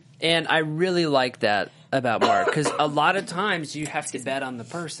 Does he? And I really like that about Mark because a lot of times you have to bet on the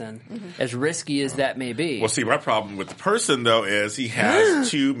person, as risky as that may be. Well, see, my problem with the person, though, is he has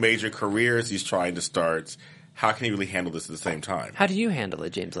 2 major careers he's trying to start. How can he really handle this at the same time? How do you handle it,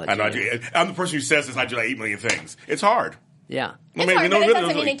 James? I'm the person who says this. I do like 8 million things. It's hard. Yeah. It's hard, but it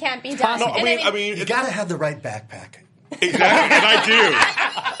doesn't mean it can't be done. No, I mean, you got to have the right backpack. Exactly,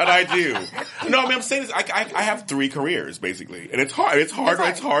 and I do. No, I'm saying this. I have 3 careers basically, and it's hard. It's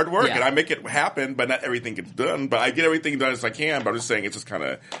hard work, and I make it happen. But not everything gets done. But I get everything done as I can. But I'm just saying, it's just kind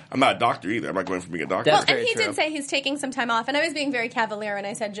of. I'm not a doctor either. I'm not going for being a doctor. That's and he true. did say he's taking some time off, and I was being very cavalier when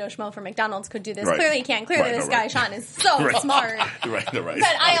I said Joe Schmo from McDonald's could do this. Right. Clearly, he can't. Clearly, this guy Sean is so smart. Right. But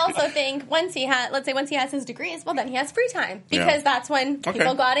I also think once he has his degrees, well, then he has free time because that's when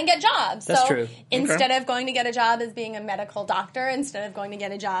people go out and get jobs. That's so true. Instead of going to get a job as being a medical doctor, instead of going to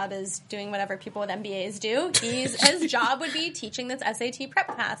get a job as doing whatever people with MBAs do, his job would be teaching this SAT prep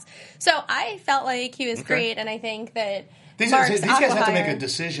class. So I felt like he was great, and I think that these guys have to make a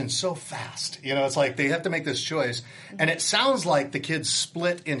decision so fast. It's like they have to make this choice, and it sounds like the kid's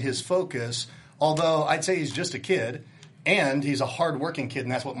split in his focus, although I'd say he's just a kid. And he's a hard-working kid,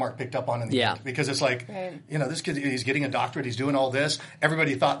 and that's what Mark picked up on in the end. Because it's like, this kid, he's getting a doctorate, he's doing all this.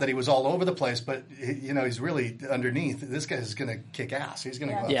 Everybody thought that he was all over the place, but, he's really underneath. This guy is going to kick ass. He's going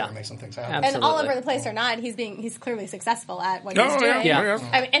to go out there and make some things happen. And all over the place or not, he's clearly successful at what he's doing.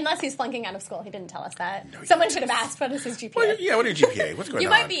 I mean, unless he's flunking out of school. He didn't tell us that. Someone should have asked, what is his GPA? Well, what is your GPA? What's going on? You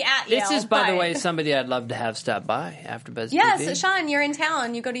might be at Yale. This is, by the way, somebody I'd love to have stop by after BuzzTV. Yes, Sean, you're in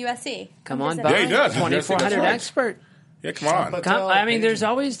town. You go to USC. Come on visit. by. Yeah, he does. 2400 expert. Yeah, come on. But, I mean, there's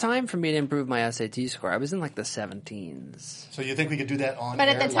always time for me to improve my SAT score. I was in like the 17s. So you think we could do that on But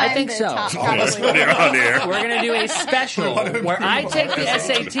air? at the time, I think the so. top On probably. air. We're going to do a special where I take the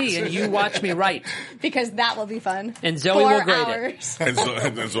SAT and you watch me write. Because that will be fun. And Zoe 4 will grade it. hours. And Zoe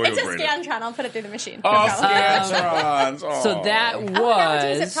It's a will grade it. Scantron. I'll put it through the machine. Oh, No problem. Scantrons. Oh. So that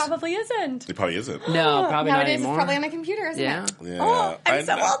Nowadays, was... it probably isn't. It probably isn't. No, probably not Nowadays, anymore. it's probably on my computer, isn't Yeah. it? Yeah. Oh, I'm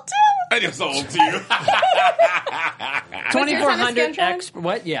so old, too. I am so old too. 2400 Scantron?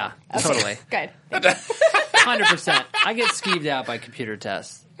 What? Yeah, totally. Good. 100%. I get skeeved out by computer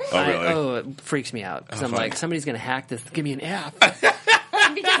tests. Oh, really? It freaks me out. Because I'm like, somebody's going to hack this. Give me an F.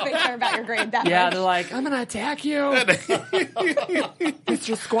 Because they care about your grade that Yeah, much. they're like, I'm going to attack you. It's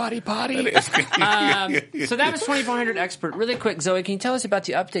your squatty potty. So that was 2400 expert. Really quick, Zoe, can you tell us about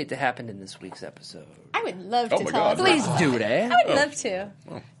the update that happened in this week's episode? I would love Oh to my tell God. us. Please do that. I would love to.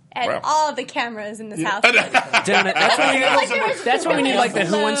 And wow. all the cameras in this house. Damn it. That's when we need like the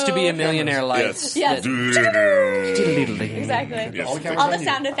Who Wants to Be a Low. Millionaire lights. Yes. Exactly. Exactly. Yes. All the cameras All on the you.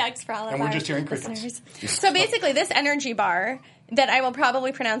 sound effects for all of And we're our just hearing crickets. listeners. So basically, this energy bar that I will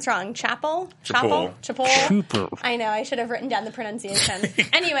probably pronounce wrong, Chapel. I know, I should have written down the pronunciation.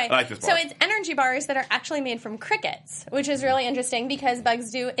 Anyway, I like this so bar. it's energy bars that are actually made from crickets, which is really interesting because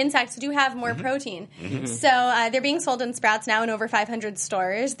insects do have more protein. So they're being sold in Sprouts now in over 500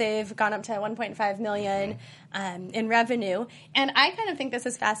 stores. They've gone up to 1.5 million in revenue. And I kind of think this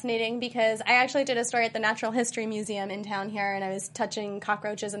is fascinating because I actually did a story at the Natural History Museum in town here, and I was touching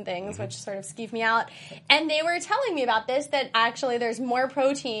cockroaches and things, which sort of skeeved me out. And they were telling me about this, that actually there's more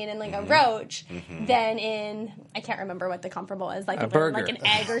protein in like a roach than in, I can't remember what the comparable is, like A burger. like an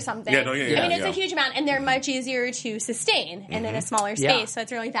egg or something. Yeah, no, yeah, I mean, it's yeah. a huge amount, and they're much easier to sustain and in a smaller space, Yeah. so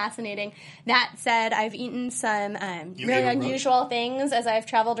it's really fascinating. That said, I've eaten some You really ate a roach? unusual things as I've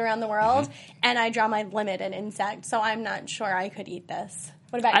traveled around the world, and I draw my limit in insect, so I'm not sure I could eat this.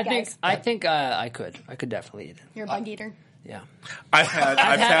 What about you guys? I think I could. I could definitely eat it. You're a bug eater. Yeah. I've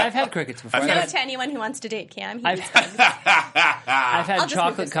I've had crickets before. No to anyone who wants to date Cam. He I've eats bugs. had just move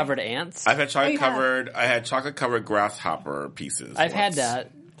chocolate this covered ants. I've had chocolate you have? covered. I had chocolate covered grasshopper pieces. I've had once.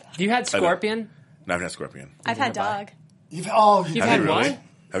 that. You had scorpion? No, I've had scorpion. I've had dog. You've Have had you really? one?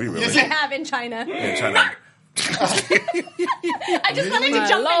 Have you really? I have in China. In China. I just wanted to My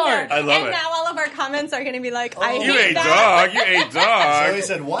jump Lord. in there. I love and it. now all of our comments are going to be like, I You hate ate that. dog. You ate dog. Zoe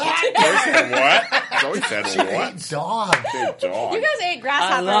said what? Zoe said what? Zoe said what? Ate dog. Ate dog. You guys ate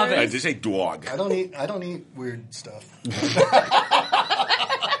grasshoppers. I love it. I just say dog. I don't eat weird stuff.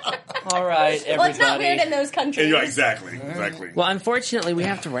 All right, everybody. Well, it's not weird in those countries. Yeah, exactly. Exactly. Well, unfortunately, we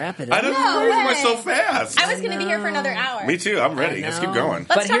have to wrap it I up. don't No know why way. so fast. I was going to be here for another hour. Me too. I'm ready. Let's keep No. going. Let's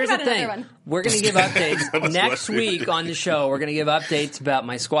But talk here's the about another thing. one. We're going to give updates Let's next do it. week on the show. We're going to give updates about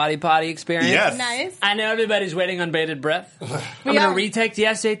my squatty potty experience. Yes. Nice. I know everybody's waiting on bated breath. I'm We going to are. retake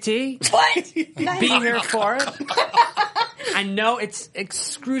the SAT. What? Nice. Be here for it. I know it's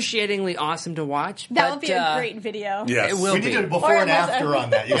excruciatingly awesome to watch. That but, would be a great video. Yes. It will We be. need a before Or and unless- after on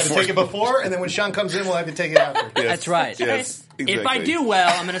that. You got to take it before, and then when Sean comes in, we'll have you take it after. Yes. That's right. Yes. If I exactly. do well,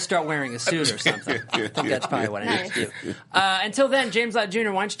 I'm going to start wearing a suit or something. I think that's probably what I need to do. Until then, James Lott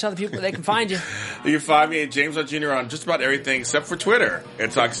Jr., why don't you tell the people where they can find you? You can find me at James Lott Jr. on just about everything except for Twitter.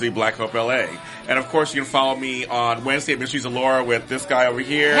 It's actually Black Hope LA. And of course, you can follow me on Wednesday at Mysteries of Laura with this guy over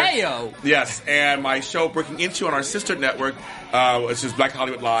here. Hey-yo! Yes, and my show Breaking Into on our sister network, which is Black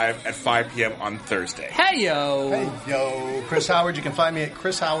Hollywood Live at 5 p.m. on Thursday. Hey-yo! Hey, yo, Chris Howard. You can find me at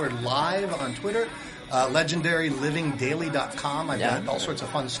Chris Howard Live on Twitter. LegendaryLivingDaily.com. I've got all sorts of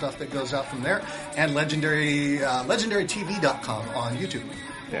fun stuff that goes out from there. And LegendaryTV.com on YouTube.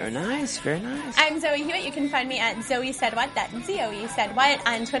 Very nice, very nice. I'm Zoe Hewitt. You can find me at Zoe Said What, that's Zoe Said What,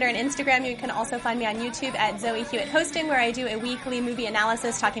 on Twitter and Instagram. You can also find me on YouTube at Zoe Hewitt Hosting, where I do a weekly movie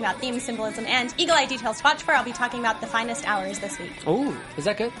analysis talking about themes, symbolism, and eagle eye details to watch for. I'll be talking about The Finest Hours this week. Ooh, is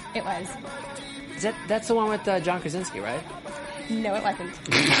that good? It was. That's the one with John Krasinski, right? No, it wasn't.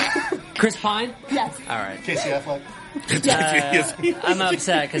 Chris Pine? Yes. All right. Casey Affleck. I'm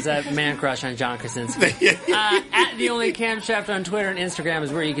upset because I have a man crush on John Krasinski. At The Only Camshaft on Twitter and Instagram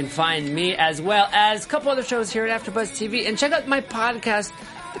is where you can find me, as well as a couple other shows here at AfterBuzz TV. And check out my podcast,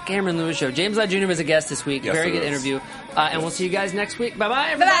 The Cameron Lewis Show. James Lott Jr. was a guest this week. Yes, Very it good is. interview. And we'll see you guys next week.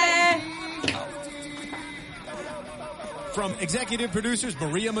 Bye-bye, everybody. Bye-bye. From executive producers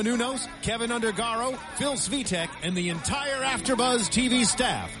Maria Menounos, Kevin Undergaro, Phil Svitek, and the entire AfterBuzz TV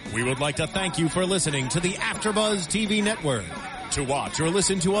staff, we would like to thank you for listening to the AfterBuzz TV network. To watch or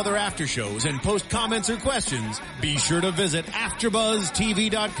listen to other after shows and post comments or questions, be sure to visit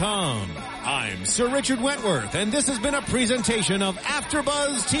AfterBuzzTV.com. I'm Sir Richard Wentworth, and this has been a presentation of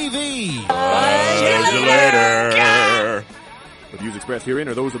AfterBuzz TV. See you later. The views expressed herein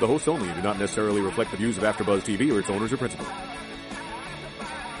are those of the hosts only and do not necessarily reflect the views of AfterBuzz TV or its owners or principals.